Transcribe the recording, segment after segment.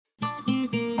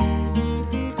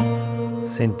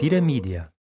Sentire Media.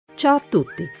 Ciao a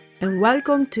tutti and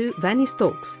welcome to Venice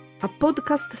Talks, a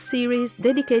podcast series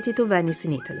dedicated to Venice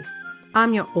in Italy.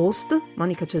 I'm your host,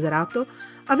 Monica Cesarato,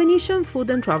 a Venetian food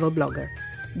and travel blogger.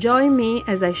 Join me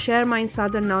as I share my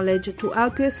insider knowledge to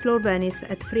help you explore Venice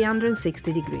at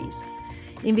 360 degrees.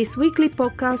 In this weekly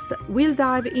podcast, we'll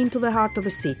dive into the heart of a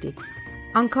city,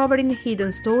 uncovering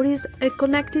hidden stories and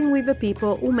connecting with the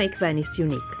people who make Venice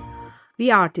unique.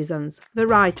 The artisans, the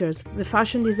writers, the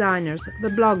fashion designers, the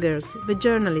bloggers, the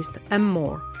journalists, and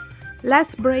more.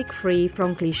 Let's break free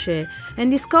from cliché and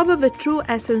discover the true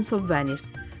essence of Venice,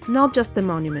 not just the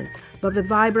monuments, but the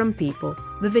vibrant people,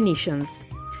 the Venetians.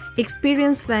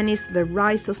 Experience Venice the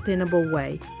right sustainable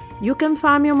way. You can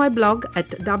find me on my blog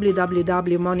at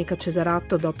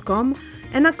www.monicacesarato.com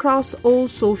and across all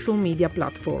social media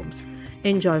platforms.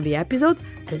 Enjoy the episode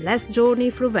and let's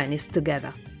journey through Venice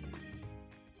together.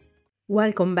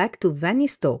 Welcome back to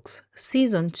Venice Talks,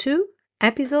 Season 2,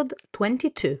 Episode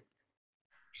 22.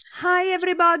 Hi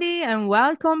everybody and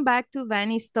welcome back to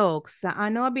Venice Talks. I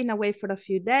know I've been away for a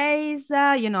few days,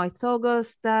 it's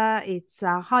August, it's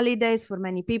holidays for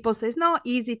many people, so it's not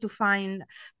easy to find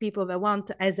people that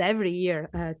want, as every year,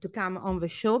 to come on the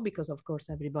show because of course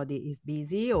everybody is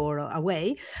busy or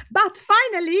away. But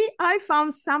finally I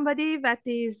found somebody that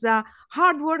is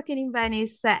hardworking in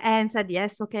Venice and said,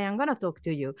 yes, okay, I'm going to talk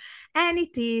to you. And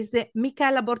it is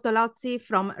Michela Bortolozzi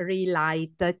from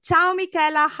Relight. Ciao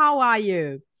Michela, how are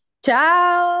you?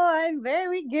 Ciao, I'm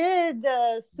very good.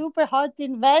 Super hot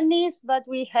in Venice, but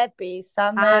we happy.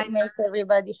 Summer makes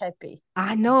everybody happy.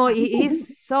 I know, it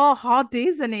is so hot,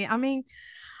 isn't it? I mean,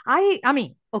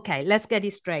 okay, let's get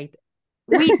it straight.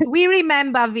 We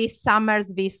remember these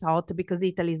summers this hot because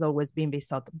Italy's always been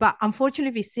this hot. But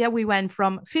unfortunately, this year we went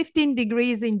from 15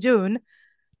 degrees in June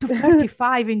to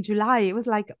 35 in July. It was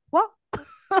like, what?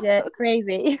 Yeah,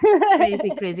 crazy.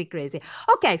 crazy.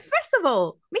 Okay, first of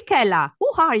all, Michela,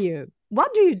 who are you?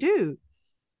 What do you do?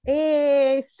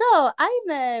 So I'm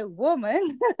a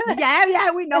woman.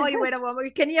 yeah, we know you were a woman.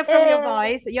 We can hear from your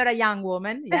voice. You're a young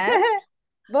woman, yeah.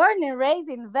 Born and raised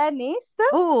in Venice.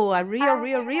 Oh, a real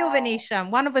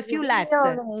Venetian. One of the few left.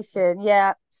 Real Venetian,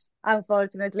 yeah.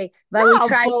 Unfortunately, but no, we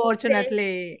tried.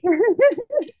 Unfortunately.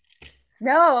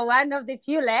 No, one of the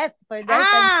few left for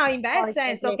that. In that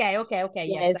sense. Okay.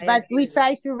 Yes, but we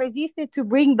try to resist it to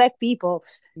bring back people.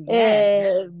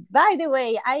 Yeah. By the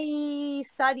way, I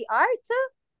study art.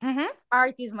 Mm-hmm.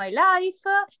 Art is my life.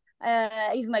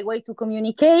 Is my way to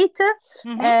communicate.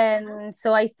 Mm-hmm. And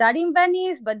so I studied in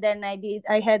Venice, but then I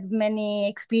had many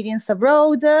experience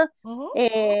abroad.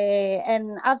 Mm-hmm.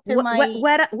 And after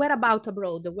where about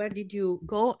abroad? Where did you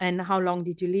go and how long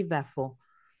did you live there for?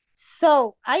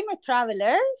 So I'm a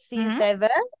traveler since ever,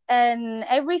 and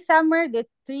every summer, the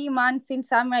 3 months in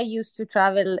summer, I used to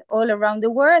travel all around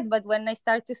the world. But when I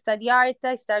start to study art,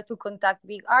 I start to contact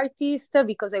big artists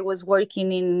because I was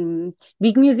working in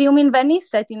big museum in Venice,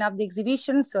 setting up the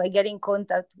exhibition. So I get in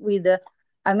contact with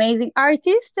amazing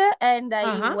artists, and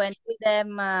I went with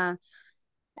them.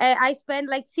 I spent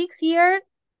like 6 years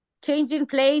changing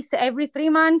place every 3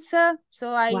 months.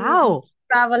 So I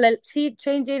travel,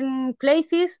 changing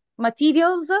places,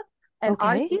 materials, and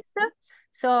artists.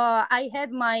 So I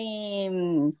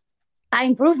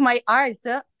improved my art.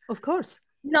 Of course.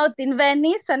 Not in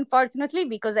Venice, unfortunately,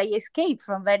 because I escaped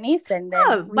from Venice. And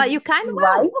then but you kind of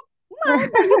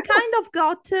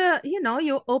got,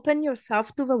 you open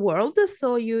yourself to the world.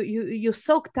 So you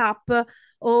soaked up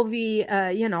all the,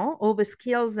 all the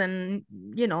skills and,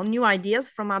 new ideas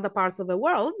from other parts of the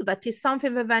world. That is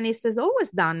something that Venice has always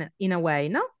done in a way,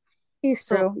 no? It's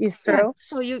true.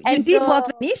 So you did what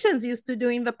Venetians used to do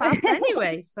in the past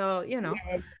anyway. So,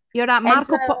 yes. You're a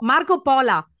Marco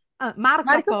Polo.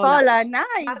 Marco Polo,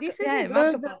 nice. This is a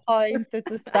good point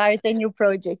to start a new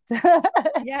project.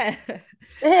 Yeah.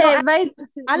 So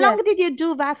how long did you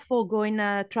do that for, going,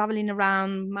 traveling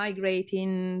around,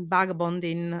 migrating,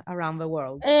 vagabonding around the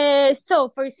world? So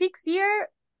for 6 years,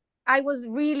 I was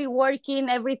really working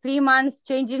every 3 months,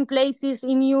 changing places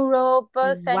in Europe,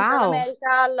 Central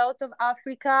America, a lot of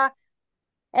Africa,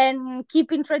 and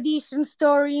keeping tradition,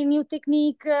 story, new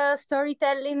technique,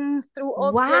 storytelling through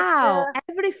objects. Wow,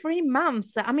 every 3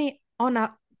 months. I mean,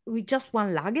 with just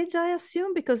one luggage, I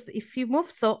assume, because if you move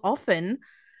so often,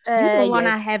 you don't want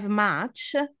to have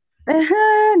much.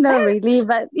 No, really,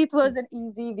 but it wasn't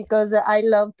easy because I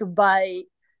love to buy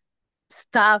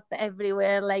stuff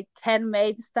everywhere, like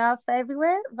handmade stuff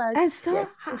everywhere. But and so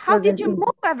how did you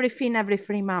move everything every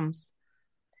 3 months?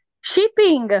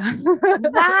 Shipping.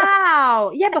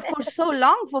 Wow. Yeah, but for so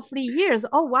long, for 3 years.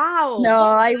 Oh, wow. No,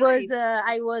 That's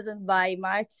I wasn't buy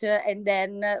much, and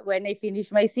then when I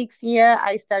finished my 6 year,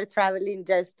 I started traveling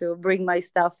just to bring my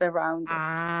stuff around.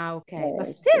 Ah, okay.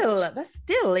 Yes. But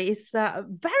still, it's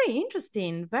very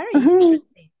interesting. Very Mhm.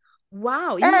 interesting.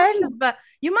 Wow. And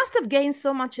You must have gained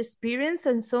so much experience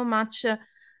and so much.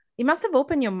 It must have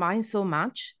opened your mind so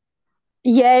much.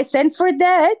 yes, and for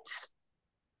that,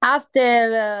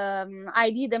 after I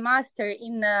did a master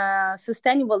in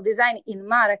sustainable design in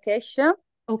Marrakesh,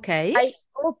 Okay. I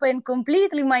opened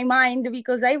completely my mind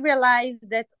because I realized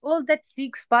that all that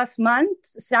 6 past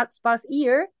months, 6 past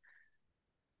year,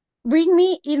 bring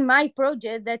me in my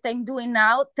project that I'm doing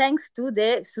now, thanks to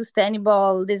the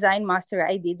sustainable design master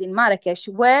I did in Marrakesh,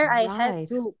 where I had Right.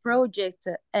 to project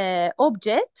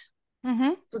object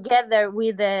Mm-hmm. together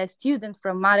with a student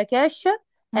from Marrakesh,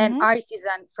 an Mm-hmm.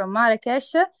 artisan from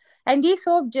Marrakesh, and this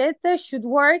object should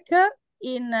work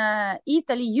in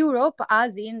Italy, Europe,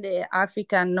 as in the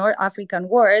African North African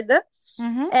world.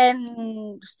 Mm-hmm.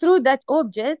 And through that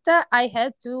object, I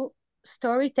had to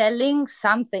storytelling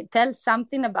something, tell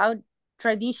something about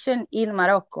tradition in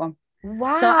Morocco.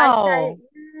 So I started,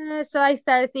 Wow. so I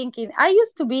started thinking. I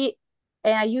used to be,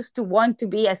 and I used to want to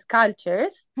be a sculptor,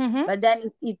 Mm-hmm. but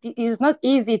then it is not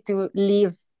easy to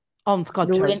live On doing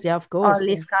sculptures. Yeah, of course.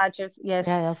 only Yeah. sculptures. Yes,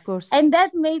 Yeah, of course. and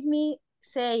that made me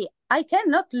say I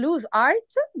cannot lose art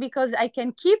because I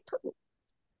can keep,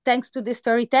 thanks to the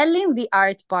storytelling, the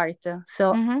art part,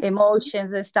 so Mm-hmm.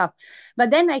 emotions and stuff,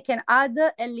 but then I can add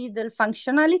a little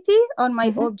functionality on my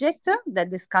Mm-hmm. object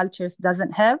that the sculptures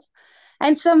doesn't have,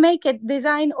 and so make a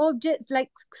design object,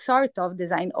 like sort of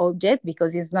design object,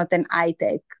 because it's not an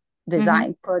high-tech Mm-hmm.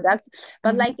 design product,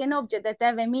 but Mm-hmm. like an object that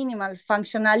have a minimal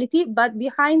functionality but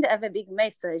behind have a big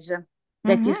message.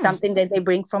 That is Mm-hmm. something that they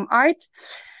bring from art.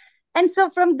 And so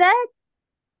from that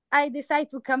I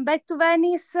decided to come back to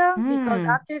Venice, because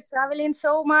Mm. after traveling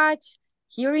so much,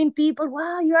 hearing people,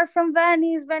 wow, you are from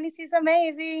Venice. Venice is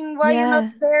amazing. Why you're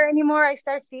not Yeah. there anymore? I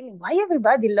start feeling, why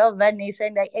everybody love Venice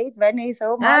and I hate Venice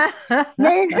so much.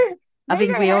 Maybe, I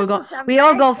maybe think I have to come we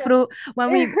all back. go through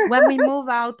when we move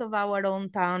out of our own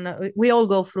town, we all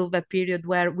go through the period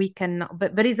where we can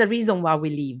there is a reason why we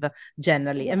leave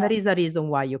generally, and there Yeah, is a reason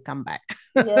why you come back.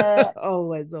 yeah.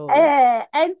 Always, always.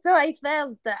 And so I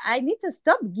felt I need to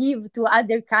stop give to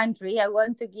other country. I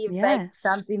want to give back Yeah.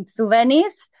 something to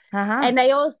Venice. Uh-huh. And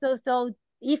I also thought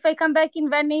if I come back in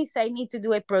Venice, I need to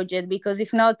do a project, because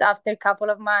if not, after a couple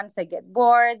of months, I get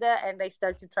bored and I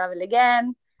start to travel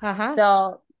again. Uh-huh.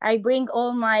 So I bring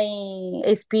all my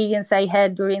experience I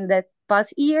had during that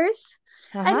past years,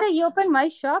 and Uh-huh. I open my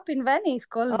shop in Venice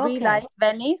called Okay. Relight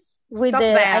Venice with Stop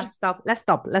the there. Stop. Let's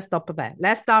stop. Let's stop there.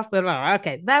 Let's start with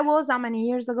okay. That was how many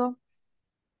years ago?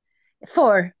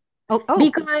 four, Oh,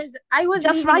 because I was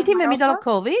just living right in in the middle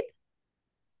Morocco. of COVID.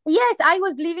 Yes, I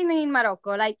was living in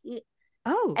Morocco. Like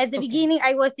Oh, at the okay. beginning,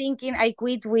 I was thinking I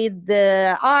quit with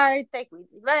the art, I quit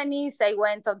with Venice. I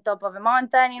went on top of a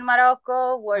mountain in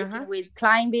Morocco, Uh-huh. working with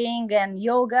climbing and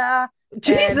yoga,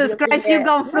 Jesus building Christ, you've a.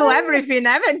 gone through everything,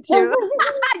 haven't you?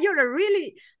 You're a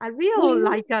real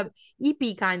like a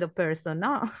EP kind of person,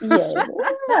 no? Yeah,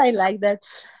 I like that.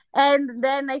 And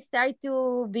then I started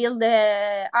to build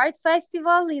a art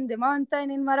festival in the mountain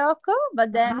in Morocco.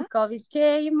 But then Uh-huh. COVID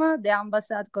came, the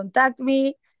embassy contacted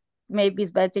me. Maybe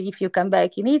it's better if you come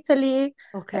back in Italy.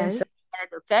 And so Okay. I said,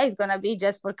 okay, it's gonna be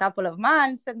just for a couple of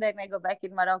months, and then I go back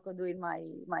in Morocco doing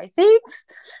my things.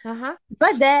 Uh-huh.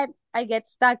 But then I get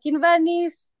stuck in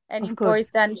Venice. An Of course.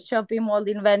 important shopping mall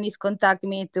in Venice contact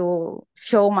me to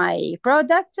show my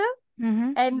product.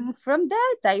 Mm-hmm. And from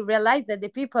that, I realized that the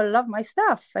people love my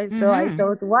stuff. And so I Mm-hmm.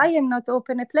 thought, why am not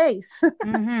open a place?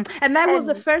 Mm-hmm. And that was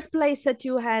the And first place that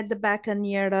you had back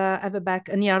near ever back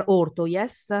near Orto,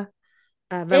 yes? The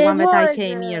it one that I was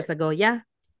came years ago, yeah?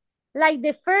 like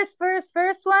the first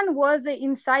one was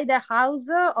inside the house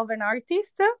of an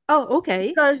artist. Oh, okay.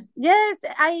 Because yes,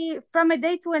 I from a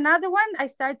day to another one, I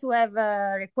start to have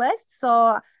a request.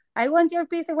 So I want your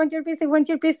piece, I want your piece, I want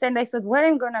your piece, and I said, where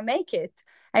am I gonna make it?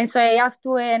 And so I asked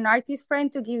to an artist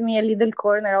friend to give me a little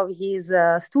corner of his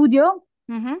studio,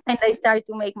 Mm-hmm. and I started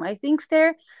to make my things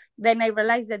there. Then I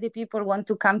realized that the people want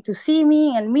to come to see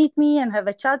me and meet me and have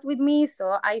a chat with me.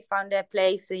 So I found a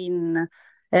place in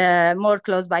more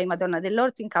close by Madonna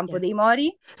dell'Orto in Campo dei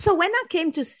Mori. So when I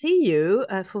came to see you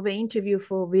for the interview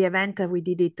for the event that we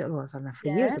did it was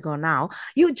 3 years ago now,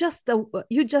 you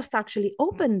just actually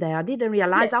opened there. I didn't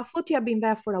realize. Yes. I thought you had been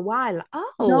there for a while.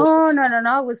 Oh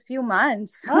no, it was few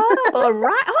months. Oh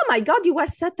right. Oh my God, you were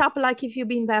set up like if you've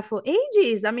been there for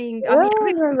ages. I mean,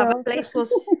 the place was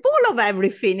full of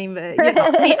everything.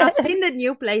 I've seen the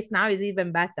new place now is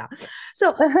even better.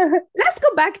 So let's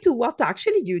go back to what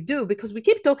actually you do, because we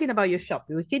keep talking about your shop,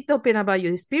 we keep talking about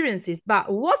your experiences,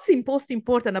 but what's most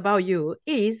important about you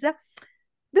is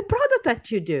the product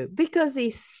that you do, because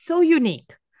it's so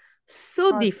unique,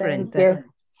 so different,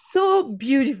 so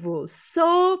beautiful,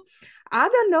 so I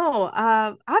don't know.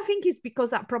 I think it's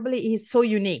because that probably is so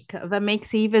unique that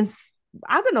makes it even,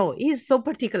 I don't know, is so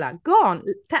particular. Go on,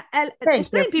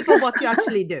 explain people what you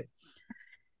actually do.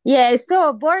 Yeah,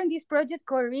 so born this project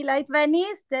called Relight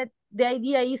Venice, that the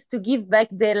idea is to give back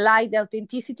the light,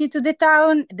 authenticity to the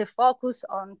town, the focus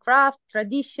on craft,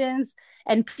 traditions,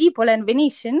 and people and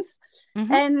Venetians.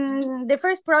 Mm-hmm. And the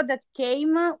first product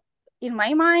came in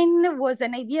my mind was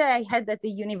an idea I had at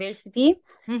the university.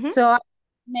 Mm-hmm. So I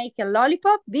make a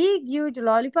lollipop, big, huge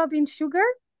lollipop in sugar,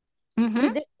 mm-hmm.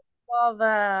 with the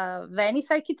of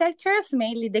Venice architectures,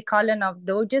 mainly the column of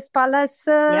Doge's Palace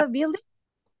building.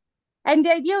 And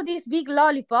the idea of this big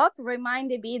lollipop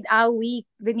reminded a bit how we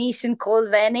Venetian call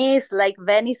Venice, like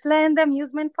Venice Land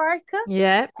amusement park.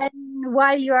 Yeah. And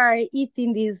while you are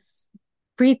eating this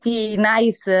pretty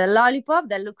nice lollipop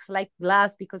that looks like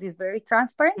glass because it's very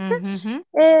transparent, mm-hmm.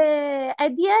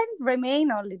 At the end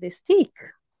remain only the stick.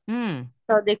 Mm.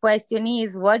 So the question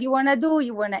is, what do you want to do?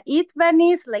 You want to eat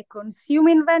Venice, like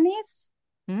consuming Venice?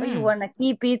 Or you want to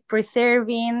keep it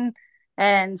preserving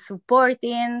and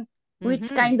supporting? Which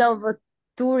mm-hmm. kind of a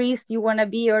tourist you want to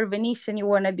be, or Venetian you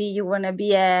want to be? You want to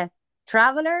be a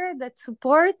traveler that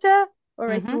support, or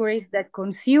mm-hmm. a tourist that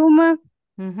consume?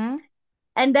 Mm-hmm.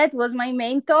 And that was my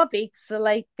main topics,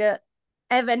 like have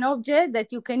an object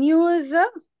that you can use,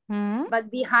 mm-hmm.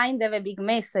 but behind have a big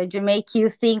message, make you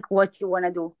think what you want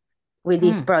to do with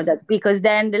this product. Because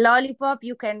then the lollipop,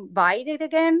 you can buy it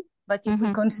again. But if mm-hmm.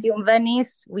 we consume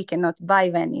Venice, we cannot buy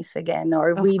Venice again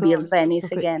or rebuild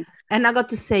Venice again. And I got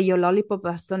to say, your lollipop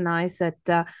are so nice that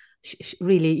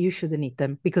really you shouldn't eat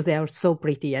them because they are so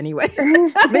pretty anyway.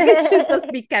 They should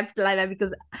just be kept like that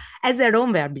because as their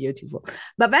own, they are beautiful.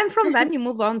 But then from that, you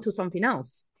move on to something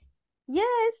else.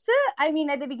 Yes. I mean,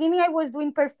 at the beginning, I was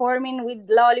doing performing with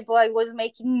lollipop. I was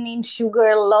making in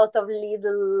sugar a lot of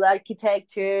little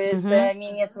architectures, mm-hmm.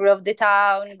 Miniature of the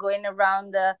town, going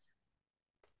around the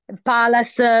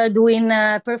palace doing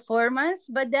performance.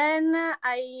 But then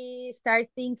I start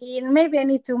thinking maybe I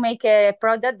need to make a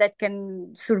product that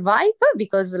can survive,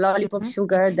 because lollipop mm-hmm.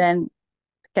 sugar then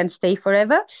can stay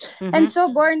forever. Mm-hmm. And so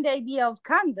born the idea of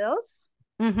candles.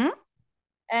 Mm-hmm.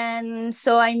 And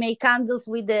so I make candles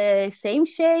with the same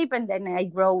shape, and then I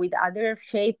grow with other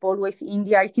shape, always in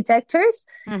the architectures.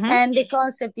 Mm-hmm. And the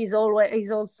concept is always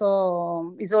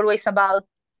about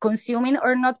consuming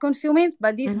or not consuming.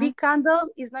 But this mm-hmm. big candle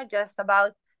is not just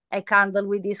about a candle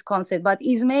with this concept, but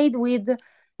is made with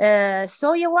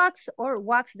soya wax or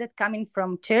wax that coming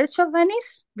from Church of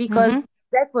Venice, because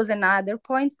mm-hmm. that was another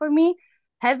point for me.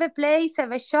 Have a place,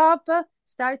 have a shop,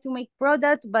 start to make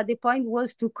product, but the point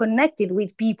was to connect it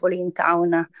with people in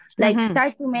town, like mm-hmm.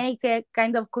 start to make a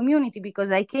kind of community.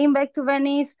 Because I came back to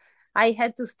Venice, I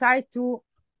had to start to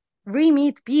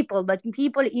re-meet people, but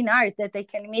people in art that I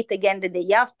can meet again the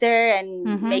day after and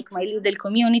mm-hmm. make my little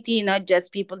community, not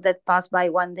just people that pass by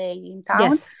one day in town.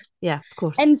 Yes, yeah, of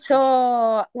course. And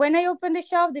so when I opened the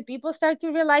shop, the people start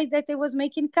to realize that I was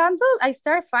making candle. I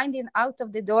start finding out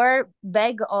of the door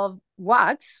bag of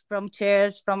wax from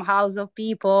chairs, from house of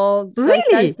people. So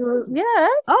really?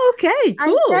 Yes. Oh, okay,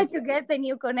 cool. I started to get a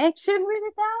new connection with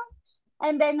the town.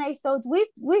 And then I thought,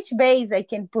 which base I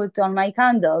can put on my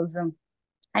candles.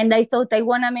 And I thought I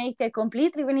want to make a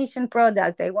completely Venetian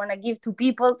product. I want to give to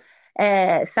people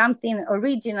something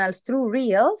original through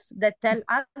reels that tell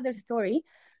other story.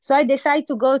 So I decided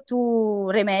to go to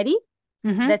Remeri.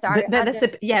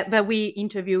 Mm-hmm. But we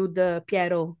interviewed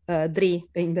Piero Dri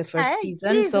in the first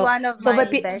season. So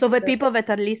the people that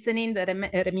are listening, the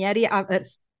Remeri, are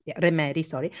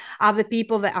the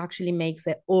people that actually makes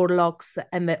the oarlocks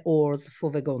and the oars for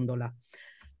the gondola.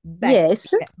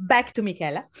 Back to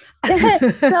Michela.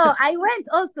 So I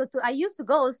used to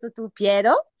go also to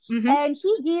Piero, mm-hmm. and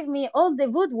he gave me all the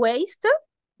wood waste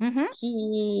mm-hmm.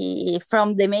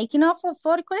 From the making of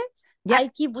Forcole. Yeah. I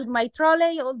keep with my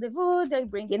trolley all the wood. I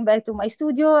bring it back to my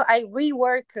studio. I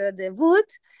rework the wood,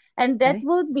 And that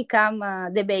would become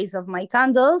the base of my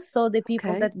candles. So the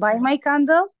people that buy my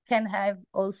candle can have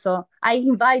also, I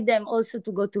invite them also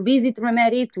to go to visit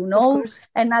Remeri, to know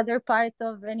another part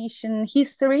of Venetian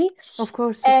history. Of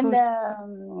course, and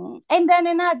then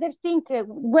another thing,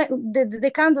 when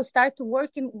the candles start to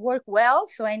work well,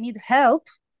 so I need help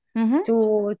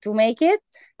to make it.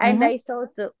 And I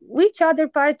thought, which other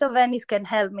part of Venice can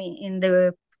help me in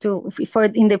the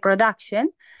production?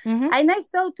 And I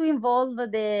thought to involve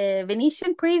the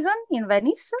Venetian prison in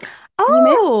Venice.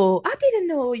 Oh, I didn't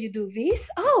know you do this.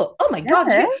 Oh my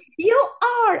God! You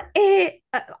are a.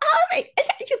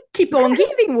 You keep on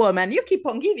giving, woman. You keep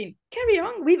on giving. Carry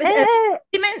on with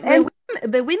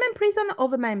the women prison or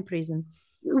the men prison?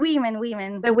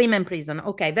 Women. The women prison.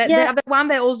 Okay. The other one,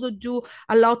 they also do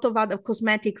a lot of other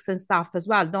cosmetics and stuff as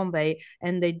well, don't they?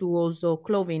 And they do also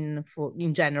clothing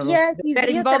in general. Yes, they're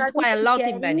involved quite a lot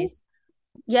in Venice.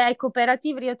 Yeah,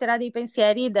 cooperative Rio Terra dei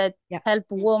Pensieri that help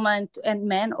women and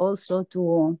men also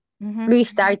to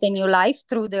restart a new life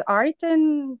through the art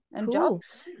and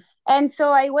jobs. And so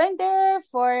I went there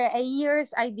for a year.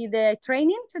 I did a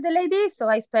training to the ladies. So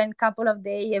I spent a couple of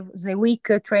days a week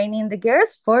training the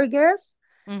girls, 4 girls.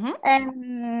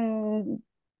 And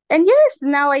yes,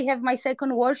 now I have my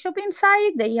second workshop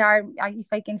inside. They are, if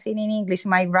I can say it in English,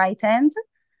 my right hand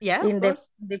in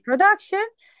the production.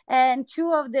 And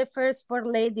 2 of the first 4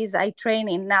 ladies I train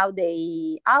in, now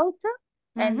they out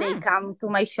and they come to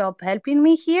my shop helping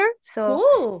me here.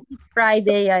 So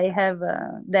Friday I have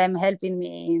them helping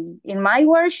me in my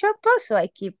workshop. So I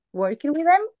keep working with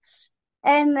them.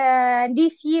 And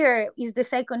this year is the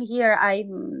second year I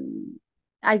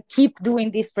keep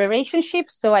doing this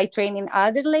relationship. So I train in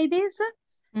other ladies.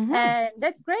 And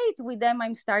that's great. With them,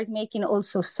 I'm start making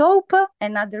also soap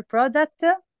and other product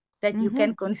that you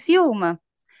can consume.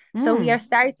 So we are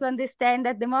starting to understand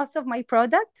that the most of my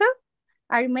products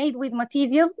are made with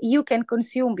material you can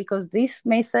consume, because the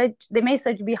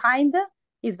message behind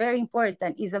is very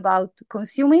important. Is about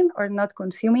consuming or not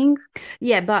consuming.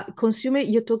 Yeah, but consuming,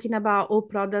 you're talking about all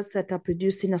products that are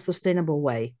produced in a sustainable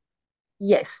way.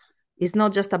 Yes. It's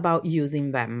not just about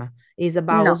using them. It's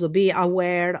about also be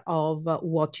aware of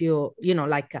what you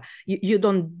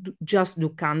don't just do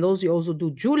candles, you also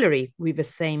do jewelry with the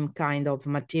same kind of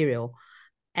material.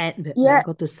 And I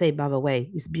got to say, by the way,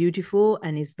 it's beautiful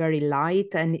and it's very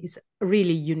light and it's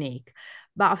really unique.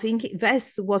 But I think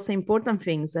that's what's the important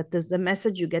thing, that the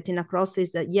message you're getting across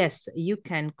is that, yes, you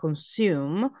can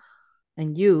consume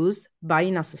and use by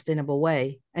in a sustainable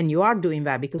way. And you are doing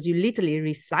that because you're literally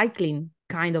recycling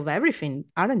kind of everything,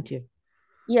 aren't you?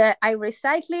 Yeah, I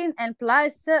recycling, and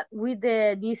plus with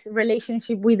this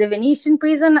relationship with the Venetian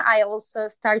prison, I also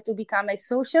start to become a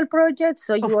social project.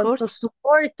 So you also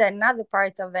support another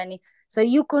part of Venice. So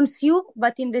you consume,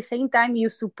 but in the same time you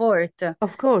support.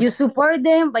 Of course. You support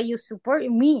them, but you support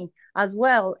me as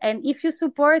well. And if you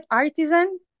support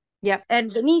artisan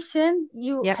and Venetian,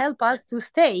 you help us to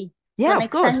stay. So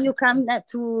next time you come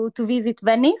to visit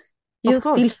Venice, you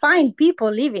still find people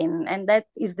living, and that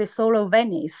is the soul of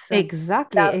Venice.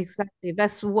 Exactly.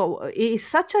 That's what it's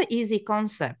such an easy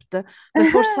concept, but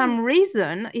for some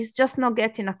reason it's just not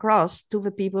getting across to the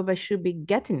people that should be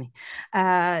getting it.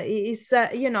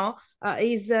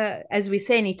 As we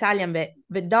say in Italian,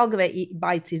 the dog that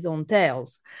bites his own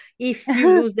tails. If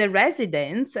you lose the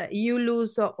residents, you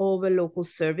lose all the local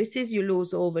services, you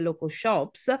lose all the local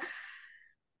shops.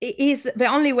 Is the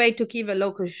only way to keep the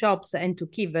local shops and to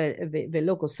keep the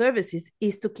local services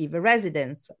is to keep the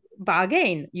residents. But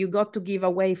again, you got to give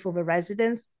away for the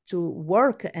residents to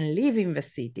work and live in the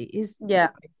city. It's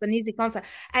an easy concept.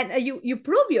 And you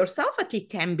prove yourself that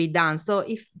it can be done. So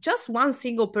if just one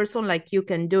single person like you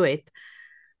can do it,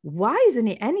 why isn't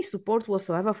it any support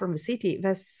whatsoever from the city?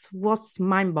 That's what's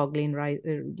mind-boggling, right?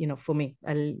 For me,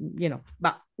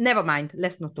 but never mind.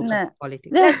 Let's not talk about politics.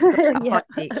 Let's talk about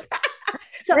politics.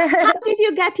 So how did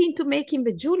you get into making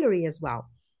the jewelry as well?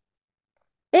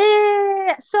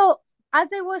 So as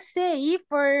I was saying,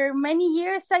 for many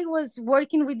years I was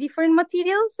working with different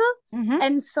materials.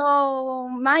 And so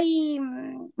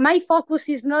my focus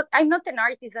is not, I'm not an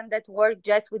artisan that works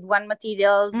just with one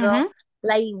material.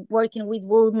 Like working with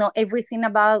wood, know everything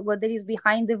about what there is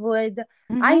behind the wood.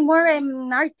 I'm more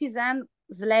an artisan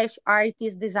 /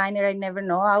 artist designer. I never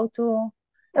know how to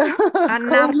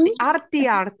artisan. Arty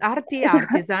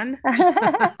artisan.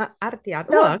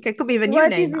 So, okay, could be the new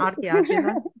name, arty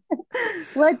artisan.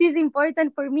 What is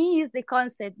important for me is the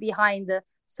concept behind.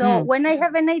 So when I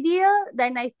have an idea,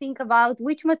 then I think about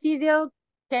which material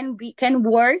can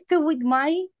work with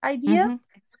my idea.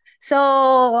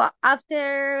 So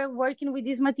after working with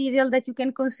this material that you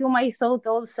can consume, I thought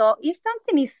also, if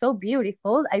something is so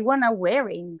beautiful, I want to wear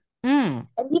it. Mm,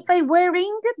 And if I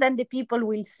wearing, then the people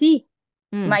will see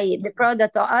mm, the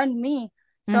product on me.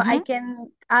 So I mm-hmm,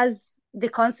 can, as the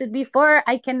concept before,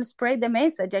 I can spread the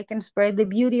message. I can spread the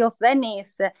beauty of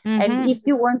Venice. And mm-hmm. if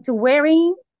you want to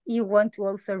wearing, you want to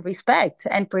also respect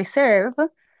and preserve. And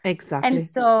Exactly.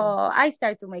 so I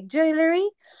start to make jewelry.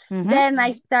 Mm-hmm, Then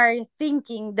I start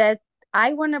thinking that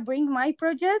I want to bring my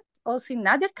project also in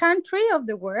another country of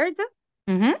the world.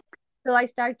 mm-hmm. So I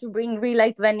start to bring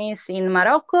Relight Venice in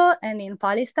Morocco and in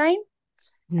Palestine.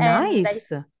 And I,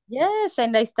 Nice. yes,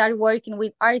 and I start working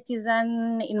with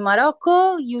artisan in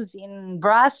Morocco using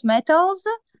brass metals.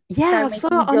 Yeah, Start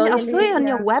making I saw it jewelry. on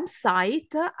your Yeah.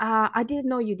 website. I didn't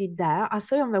know you did that. I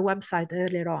saw it on the website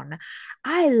earlier on.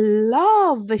 I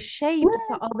love the shapes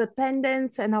of the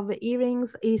pendants and of the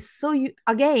earrings. Is so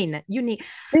again unique.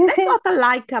 That's what I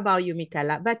like about you,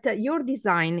 Michela. That your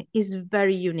design is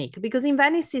very unique because in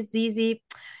Venice it's easy,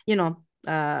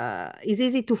 it's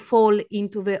easy to fall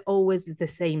into the always the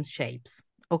same shapes.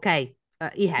 Okay,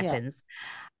 it Yeah. happens.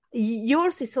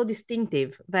 Yours is so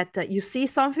distinctive that you see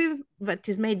something that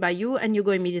is made by you and you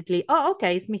go immediately, oh,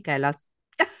 okay, it's Michela's.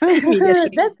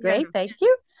 Immediately. That's great. Thank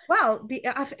you. Well,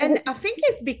 and I think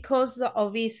it's because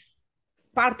of this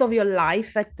part of your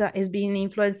life that has been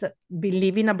influenced, been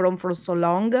living abroad for so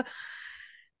long.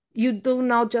 You do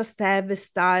not just have the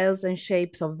styles and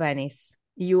shapes of Venice.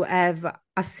 You have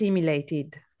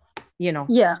assimilated, you know,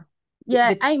 Yeah. Yeah,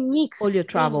 the, I all your mix things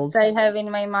travels. I have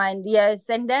in my mind. Yes.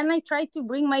 And then I try to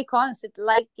bring my concept.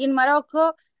 Like in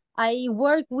Morocco, I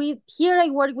work with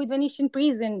Venetian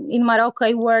prison. In Morocco,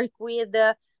 I work with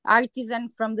artisan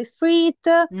from the street.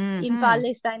 In Mm-hmm.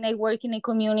 Palestine, I work in a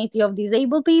community of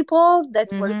disabled people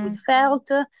that work with Mm-hmm. felt.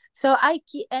 So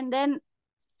and then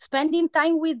spending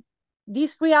time with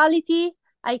this reality,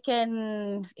 I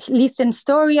can listen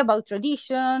story about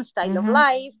tradition, style of Mm-hmm.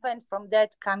 life, and from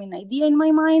that come an idea in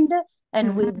my mind.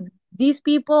 And with Mm-hmm. these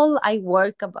people, I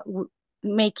work about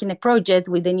making a project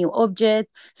with a new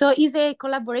object. So it's a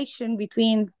collaboration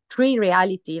between three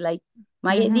reality, like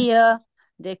my Mm-hmm. idea,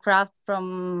 the craft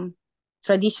from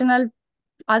traditional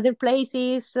other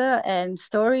places, and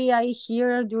story I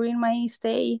hear during my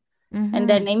stay, and Mm-hmm.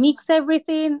 then I mix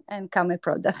everything and come a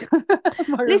product.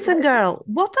 More or Listen, less. girl,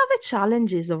 what are the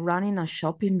challenges of running a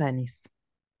shop in Venice?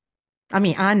 I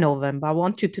mean, I know them, but I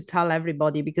want you to tell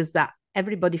everybody because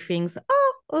everybody thinks,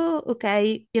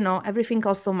 okay, everything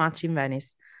costs so much in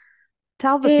Venice.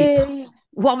 Tell the people Eh,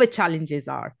 what the challenges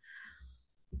are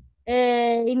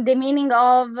in the meaning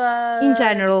of in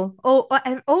general.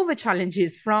 All the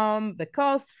challenges from the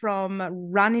cost, from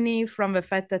running it, from the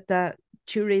fact that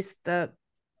tourists,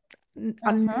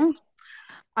 uh-huh.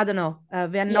 I don't know,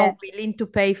 they are Yeah. not willing to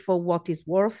pay for what is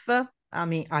worth. I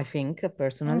mean, I think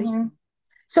personally. Mhm.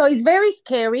 So it's very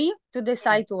scary to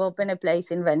decide to open a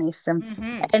place in Venice,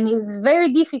 Mm-hmm. and it's very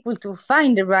difficult to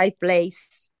find the right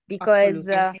place because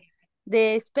Absolutely.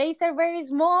 the space are very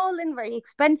small and very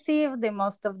expensive. The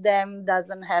most of them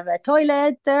doesn't have a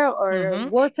toilet or Mm-hmm.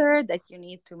 water that you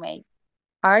need to make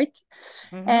art.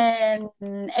 Mm-hmm.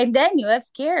 And then you have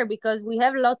scare because we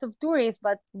have a lot of tourists,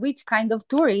 but which kind of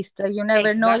tourist? You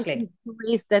never know if Exactly. it's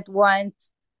tourists that want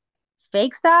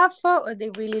fake stuff or they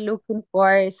really looking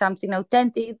for something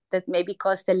authentic that maybe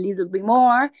cost a little bit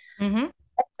more. Mm-hmm.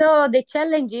 So the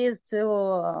challenge is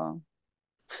to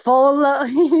fall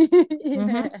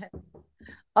Mm-hmm.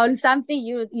 on something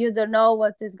you don't know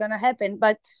what is gonna happen.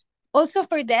 But also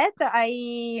for that,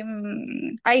 I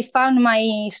found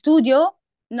my studio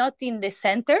not in the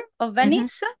center of Mm-hmm.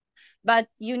 Venice, but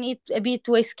you need a bit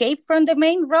to escape from the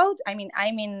main road. I mean,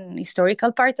 I'm in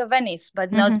historical part of Venice,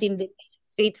 but not Mm-hmm. in the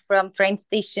street from train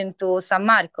station to San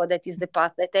Marco. That is the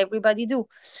path that everybody do,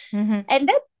 Mm-hmm. and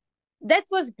that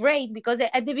was great because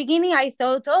at the beginning I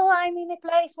thought, oh, I'm in a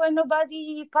place where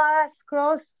nobody cross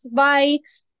by.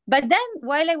 But then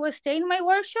while I was staying in my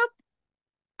workshop,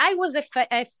 I was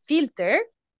a filter,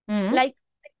 Mm-hmm. like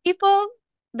people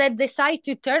that decide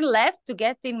to turn left to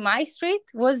get in my street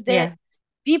was the Yeah.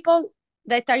 people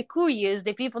that are curious,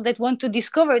 the people that want to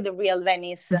discover the real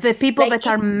Venice. The people Like,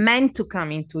 that are meant to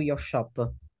come into your shop.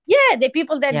 yeah, the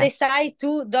people that Yeah. decide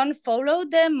to don't follow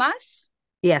the mass,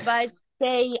 but Yes.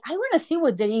 say, I want to see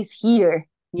what there is here.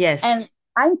 And Yes.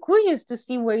 I'm curious to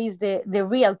see where is the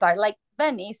real part. Like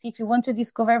Venice, if you want to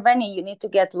discover Venice, you need to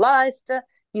get lost.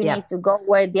 You Yeah. need to go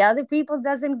where the other people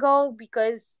doesn't go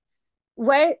because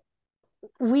where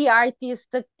we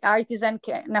artisan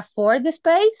can afford the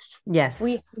space, we Yes.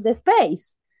 have the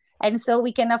space. And so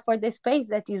we can afford the space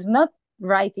that is not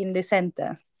right in the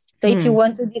center. So if you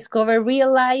want to discover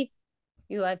real life,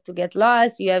 you have to get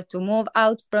lost. You have to move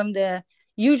out from the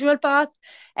usual path.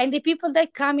 And the people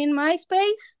that come in my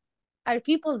space are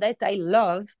people that I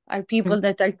love, are people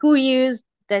that are curious,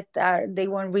 they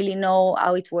won't really know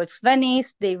how it works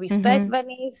Venice. They respect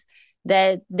Venice,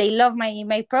 that they love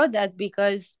my product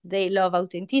because they love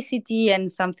authenticity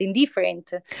and something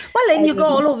different. Well, and you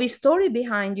got all of this story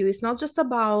behind you. It's not just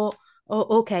about,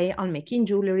 oh, okay, I'm making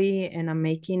jewelry and I'm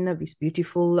making these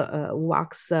beautiful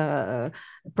wax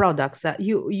products.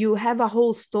 You have a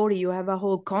whole story, you have a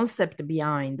whole concept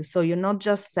behind. So you're not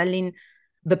just selling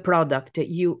the product,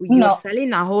 you're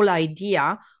selling a whole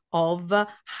idea of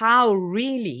how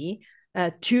really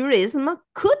tourism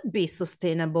could be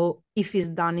sustainable if it's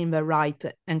done in the right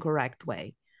and correct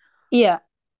way. Yeah,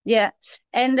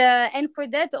 and for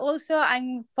that also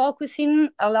I'm focusing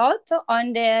a lot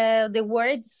on the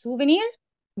word souvenir.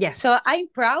 Yes. So I'm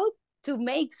proud to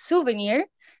make souvenir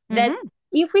that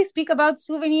if we speak about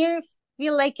souvenir,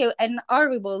 feel like an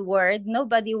horrible word.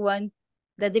 Nobody wants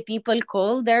that the people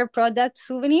call their product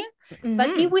souvenir.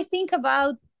 But if we think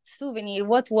about souvenir,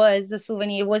 what was a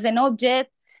souvenir? It was an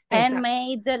object,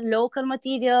 handmade, local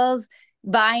materials,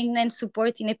 buying and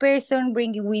supporting a person,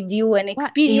 bringing with you an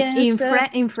experience.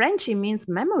 In French, it means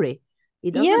memory.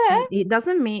 It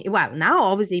doesn't mean, well, now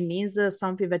obviously it means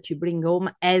something that you bring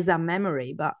home as a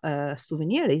memory, but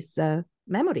souvenir is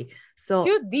memory. So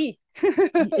should be.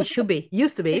 It should be,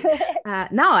 used to be.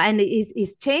 Now, and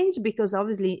it's changed because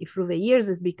obviously through the years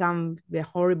it's become a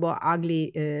horrible,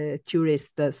 ugly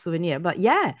tourist souvenir. But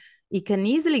yeah, it can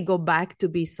easily go back to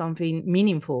be something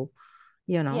meaningful,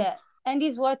 you know. Yeah. And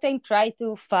is what I try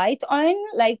to fight on,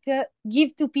 like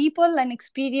give to people an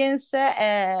experience,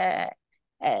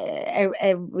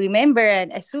 remember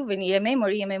a souvenir, a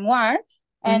memory, a memoir,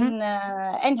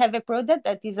 and have a product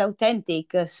that is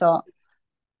authentic. So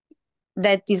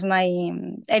that is my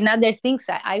another things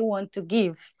I want to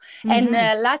give. And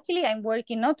luckily I'm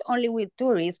working not only with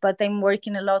tourists, but I'm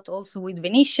working a lot also with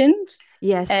Venetians.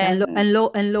 Yes, and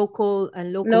local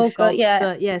shops.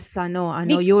 Yeah. Yes, I know.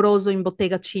 You're also in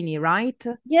Bottegaccini, right?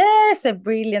 Yes, a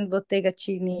brilliant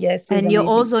Bottegaccini. Yes, and you're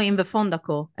amazing. Also in the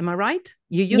Fondaco. Am I right?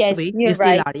 You used to be. You still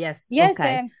right. are. Yes. Yes, okay.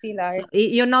 I am still are. So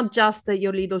you're not just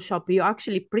your little shop. You're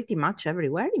actually pretty much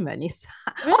everywhere in Venice.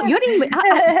 Oh, you're in.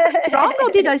 Wrong, or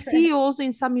did I see you also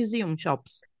in some museum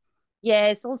shops?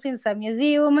 Yes, also in some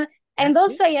museum. And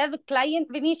also I have a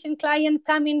Venetian client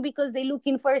coming because they're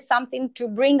looking for something to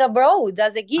bring abroad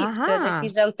as a gift that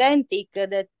is authentic,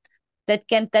 that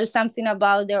can tell something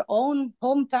about their own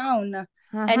hometown.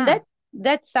 And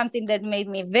that's something that made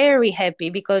me very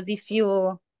happy, because if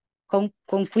you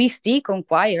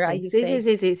conquire, how you say?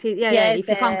 Yeah, if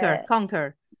you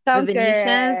conquer the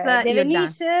Venetians, the you're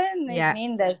Venetian, done. it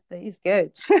means that it's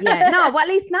good. Yeah, no, well,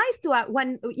 it's nice to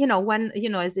when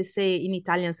as they say in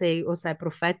Italian, say o sei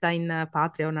profeta in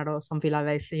patria or something like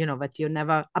this, that you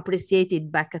never appreciate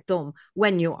it back at home.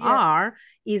 When you are,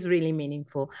 is really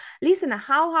meaningful. Listen,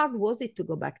 how hard was it to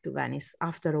go back to Venice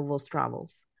after all those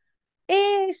travels?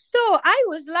 So I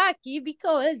was lucky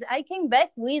because I came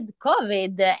back with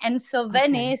COVID, and so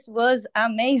Venice was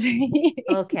amazing.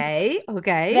 Okay.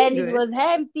 Venice was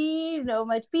empty, no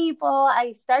much people.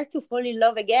 I start to fall in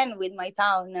love again with my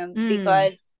town,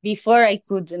 because before I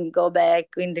couldn't go back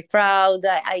in the crowd.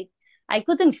 I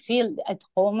couldn't feel at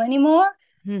home anymore.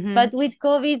 But with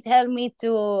COVID, helped me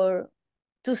to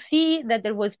see that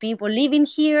there was people living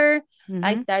here.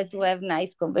 I started to have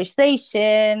nice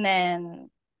conversation, and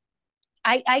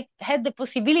I had the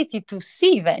possibility to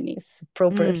see Venice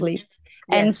properly.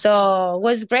 And so it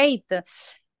was great.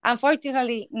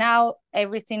 Unfortunately, now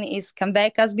everything is come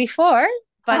back as before.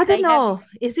 But I don't know.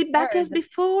 Is it back as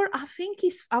before? I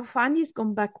find it's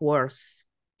gone back worse.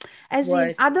 I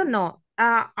don't know.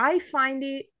 I find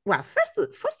it, well,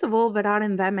 first of all, there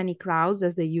aren't that many crowds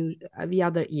as they use the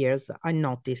other years, I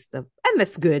noticed. And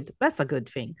that's good. That's a good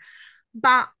thing.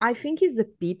 But I think it's the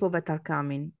people that are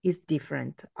coming is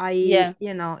different. It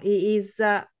is,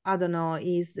 I don't know,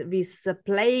 is this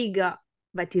plague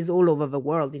that is all over the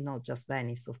world, not just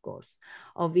Venice, of course,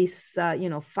 of this,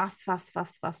 fast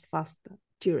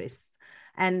tourists.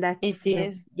 And that's, it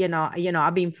is.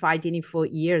 I've been fighting it for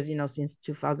years, since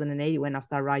 2008 when I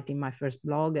started writing my first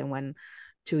blog, and when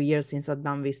 2 years since I've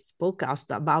done this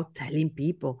podcast about telling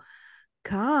people,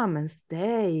 come and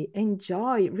stay,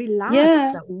 enjoy, relax.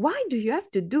 Yeah. Why do you have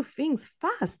to do things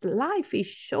fast? Life is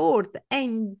short.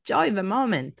 Enjoy the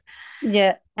moment.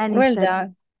 Yeah. And well instead,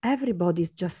 done.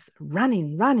 everybody's just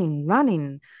running.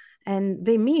 And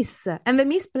they miss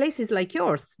places like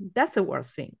yours. That's the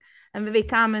worst thing. And they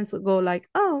come and go like,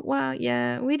 oh, well,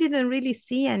 yeah, we didn't really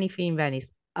see anything in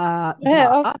Venice. Yeah,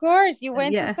 of but course. You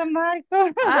went to yeah. San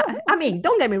Marco. I mean,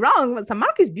 don't get me wrong, San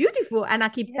Marco is beautiful. And I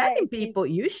keep Yeah, telling it is. people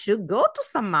you should go to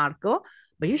San Marco,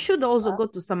 but you should also Wow. go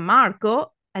to San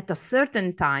Marco at a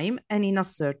certain time and in a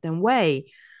certain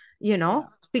way, Yeah.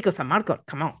 because San Marco,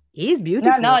 come on, is No,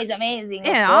 beautiful. it's amazing,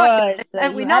 You of know, course.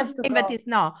 and You we're not have to saying that go. it's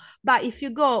not. But if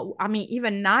you go, I mean,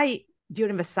 even I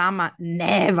during the summer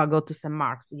never go to St.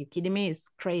 Mark's. Are you kidding me? It's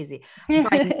crazy.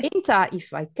 But in winter,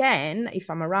 if I can, if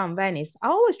I'm around Venice, I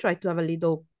always try to have a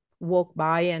little walk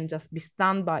by and just be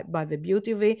stunned by the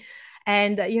beauty of it.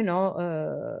 And I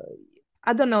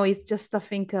don't know. It's just I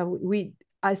think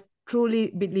I truly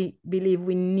believe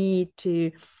we need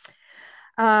to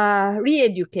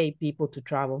re-educate people to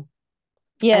travel.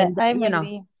 Yeah, And I'm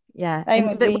agree. yeah, I'm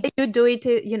and the agree. way you do it,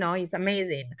 is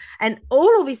amazing. And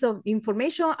all of this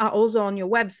information are also on your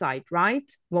website, right?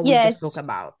 What we just talked Yes,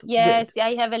 about. Good. yes.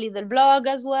 I have a little blog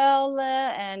as well,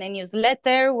 and a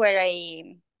newsletter where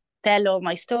I tell all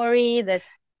my story that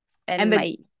And and the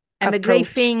my and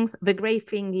approach. the great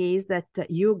thing is that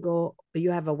you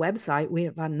have a website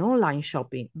with an online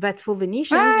shopping that for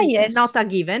Venetians Ah, is not yes. a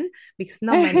given because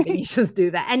not many Venetians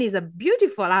do that. And it's a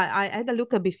beautiful, I had a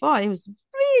look at before, it was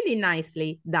really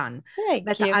nicely done. Thank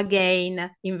But you.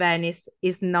 again, in Venice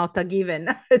is not a given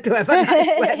to have a nice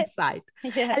website.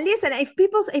 Yeah. And listen,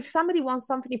 if somebody wants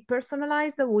something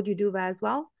personalized, would you do that as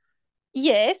well?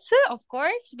 Yes, of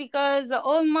course, because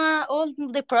all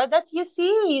the product you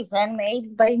see is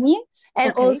handmade by me,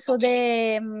 and Okay. also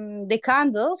the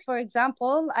candle, for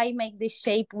example, I make the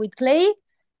shape with clay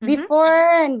Mm-hmm.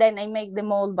 before, and then I make the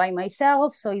mold by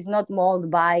myself, so it's not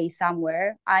mold by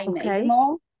somewhere. I made the Okay.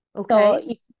 mold. So Okay.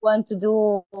 if you want to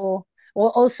do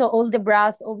also all the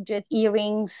brass object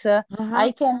earrings, Uh-huh.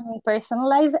 I can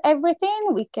personalize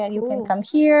everything. You can Cool. come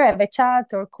here, have a chat,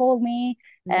 or call me,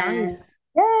 and Nice.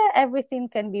 yeah, everything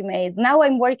can be made. Now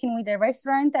I'm working with a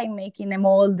restaurant. I'm making a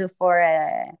mold for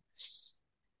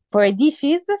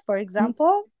dishes, for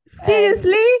example. And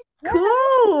Seriously? yeah,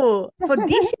 Cool. For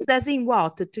dishes, as in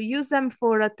what? To use them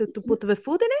for to put the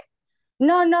food in it?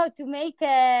 no, to make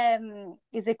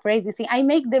is a crazy thing. I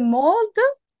make the mold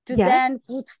to Yeah. then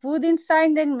put food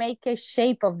inside and make a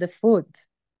shape of the food.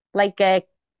 Like a,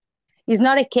 it's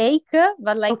not a cake,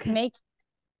 but like Okay. make,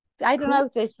 I don't know Cool. how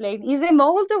to explain. Is a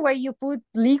mold where you put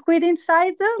liquid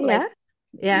inside, like Yeah.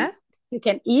 Yeah. you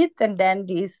can eat and then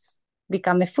this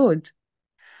become a food.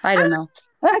 I don't know.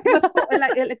 Like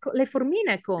le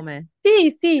formine come?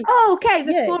 Sì, sì, Oh, okay.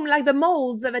 The yeah. form like the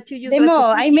molds that you use The like for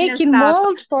mold. I cooking make and in stuff.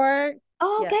 mold for,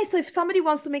 Oh, yeah. okay. So if somebody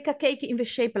wants to make a cake in the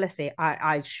shape, let's say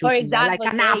I For shoot like example,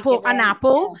 cake an and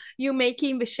apple, you make it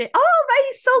in the shape. Oh, that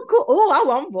is so cool. Oh, I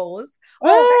want those.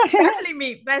 Oh, that's yeah. definitely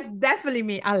me. That's definitely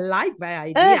me. I like that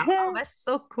idea. Oh, that's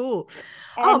so cool.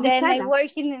 Oh, And then I Michela.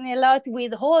 working a lot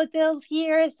with hotels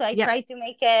here, so I Yeah. try to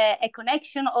make a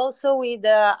connection also with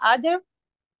other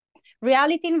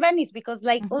reality in Venice, because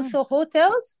like Mhm. also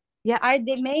hotels Yeah. are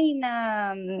the main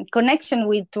connection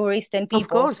with tourists and Of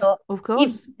people. course. So Of if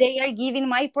course. they are giving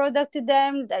my product to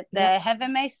them, that Yeah. have a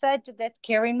message that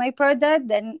carry my product,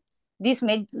 then this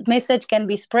message can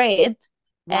be spread.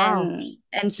 Wow.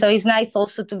 And so it's nice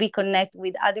also to be connect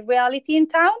with other reality in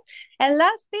town. And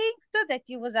last thing that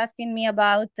you was asking me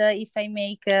about, if I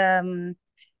make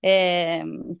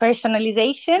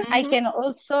personalization, I Mm-hmm. can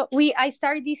also, we I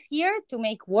started this year to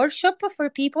make workshop for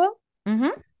people.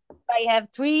 Mm-hmm. I have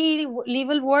 3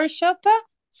 level workshop,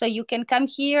 so you can come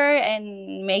here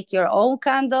and make your own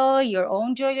candle, your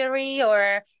own jewelry,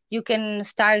 or you can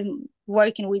start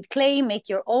working with clay, make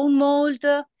your own mold,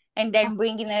 and then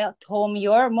bringing at home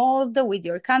your mold with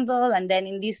your candle, and then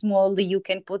in this mold you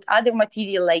can put other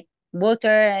material like water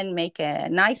and make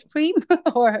an ice cream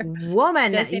or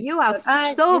Woman, just you are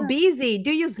art. so Yeah. busy.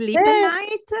 Do you sleep at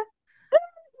night?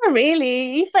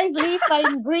 Really, if I sleep,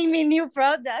 I'm dreaming new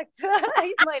product.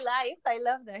 It's my life. I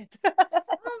love that.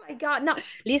 Oh my God. No,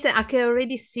 listen, I can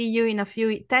already see you in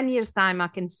 10 years time. I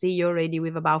can see you already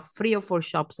with about 3 or 4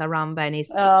 shops around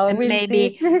Venice Oh, and we'll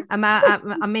see.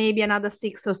 maybe another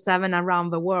 6 or 7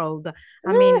 around the world.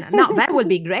 I mean, no, that would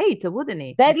be great, wouldn't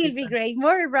it? That will Because, be great.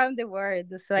 More around the world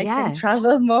so I can yeah.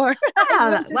 travel more. I Ah,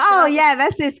 want to well, travel. yeah,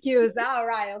 that's the excuse. All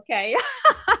right, okay.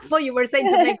 I thought you were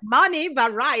saying to make money,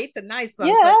 but right, a nice one,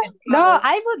 so I Yeah. can No, travel.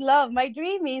 I would love. My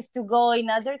dream is to go in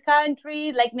other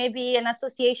country, like maybe an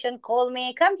association call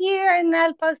me, come here and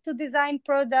help us to design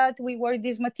product. We work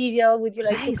this material. Would you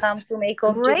like That to is come to make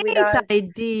object with great us?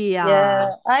 idea.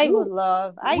 Yeah, I would Ooh,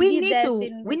 love. I did that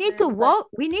in Venice, but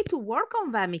we need to work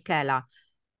on that, Michela.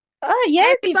 oh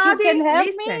yes, if you Everybody can help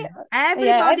me. listen. Yeah,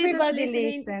 Everybody that's everybody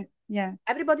listening, listen. Yeah.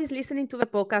 everybody's listening to the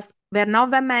podcast. There are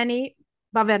not that many.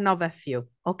 but we're not that few,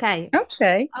 okay?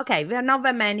 Okay. Okay, we're not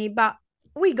that many, but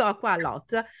we got quite a lot.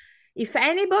 If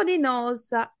anybody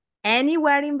knows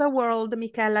anywhere in the world,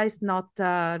 Michela is not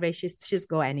racist. She's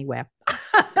go anywhere.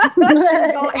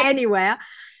 She'll go anywhere.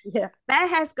 Yeah. That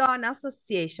has got an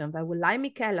association that would like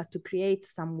Michela to create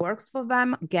some works for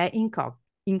them. Get in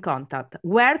contact.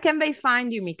 Where can they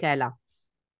find you, Michela?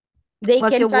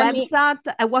 What's your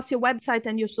website? What's your website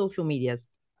and your social medias?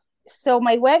 So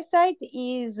my website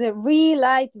is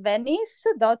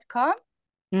relightVenice.com.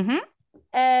 Mm-hmm.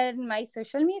 And my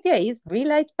social media is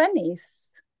Relight Venice.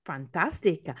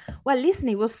 Fantastic. Well, listen,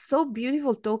 it was so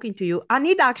beautiful talking to you. I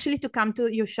need actually to come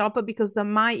to your shop because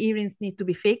my earrings need to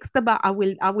be fixed, but I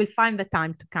will find the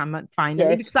time to come finally.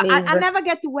 Yes, because I never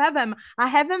get to wear them. I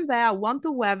have them there. I want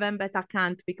to wear them, but I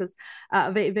can't because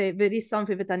there is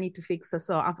something that I need to fix.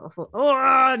 So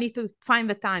I need to find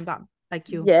the time, but like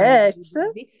you. Yes.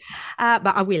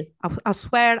 But I will. I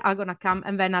swear I'm going to come,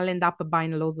 and then I'll end up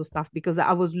buying loads of stuff because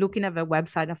I was looking at the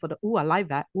website and I thought, oh, I like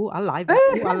that. Oh, I like that.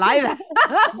 Oh, I like that.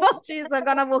 But geez, I'm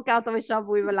going to walk out of the shop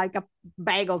with like a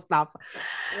bag of stuff.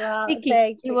 Wow,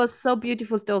 Vicky, it was so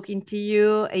beautiful talking to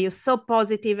you. You're so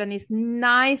positive, and it's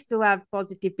nice to have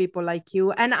positive people like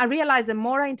you. And I realize the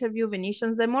more I interview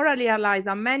Venetians, the more I realize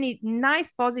how many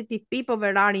nice, positive people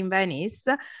there are in Venice.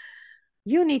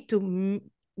 You need to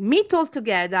meet all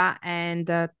together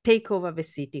and take over the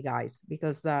city, guys,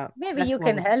 because maybe you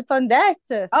can help on that.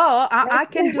 I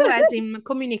can do as in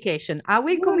communication. I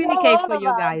will communicate for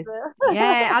you guys.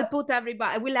 Yeah, I'll put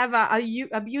everybody. We'll have a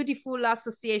beautiful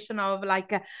association of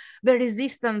like the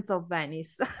resistance of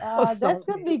Venice. That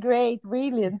could be great.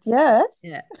 Brilliant. Yes.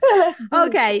 Yeah.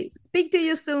 Okay. Speak to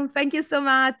you soon. Thank you so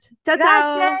much. Ciao,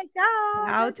 ciao.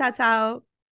 Ciao, ciao, ciao.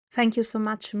 Thank you so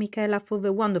much, Michela, for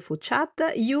the wonderful chat.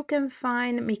 You can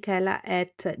find Michela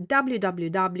at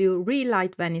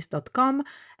www.relightVenice.com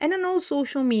and on all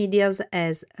social medias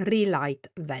as Relight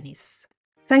Venice.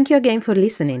 Thank you again for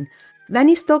listening.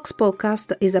 Venice Talks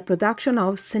podcast is a production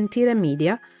of Sentire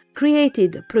Media,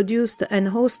 created, produced and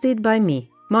hosted by me,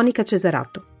 Monica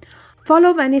Cesarato.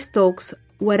 Follow Venice Talks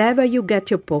wherever you get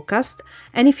your podcast,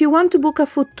 and if you want to book a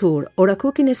food tour or a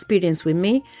cooking experience with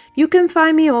me, you can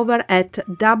find me over at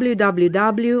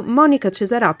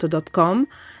www.monicacesarato.com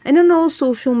and on all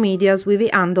social medias with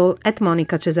the handle at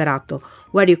Monica Cesarato,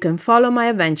 where you can follow my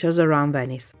adventures around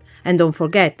Venice. And don't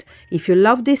forget, if you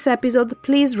love this episode,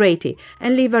 please rate it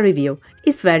and leave a review.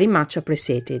 It's very much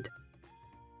appreciated.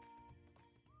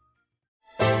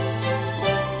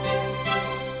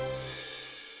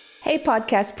 Hey,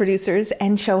 podcast producers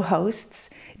and show hosts.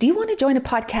 Do you want to join a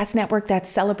podcast network that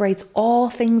celebrates all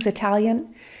things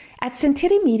Italian? At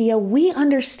Sentire Media, we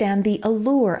understand the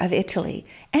allure of Italy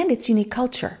and its unique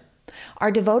culture.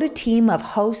 Our devoted team of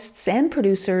hosts and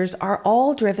producers are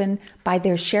all driven by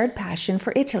their shared passion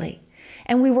for Italy.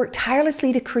 And we work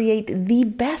tirelessly to create the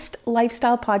best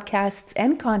lifestyle podcasts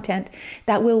and content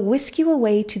that will whisk you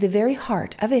away to the very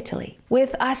heart of Italy.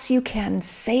 With us, you can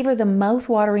savor the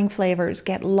mouth-watering flavors,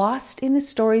 get lost in the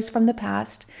stories from the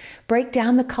past, break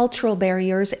down the cultural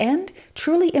barriers, and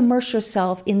truly immerse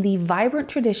yourself in the vibrant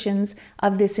traditions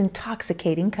of this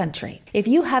intoxicating country. If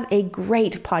you have a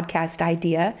great podcast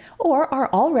idea or are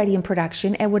already in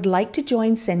production and would like to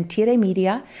join Sentire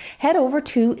Media, head over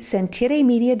to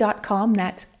sentiremedia.com,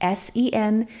 that's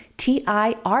SENTIRE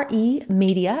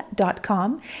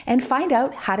media.com, and find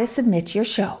out how to submit your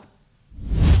show.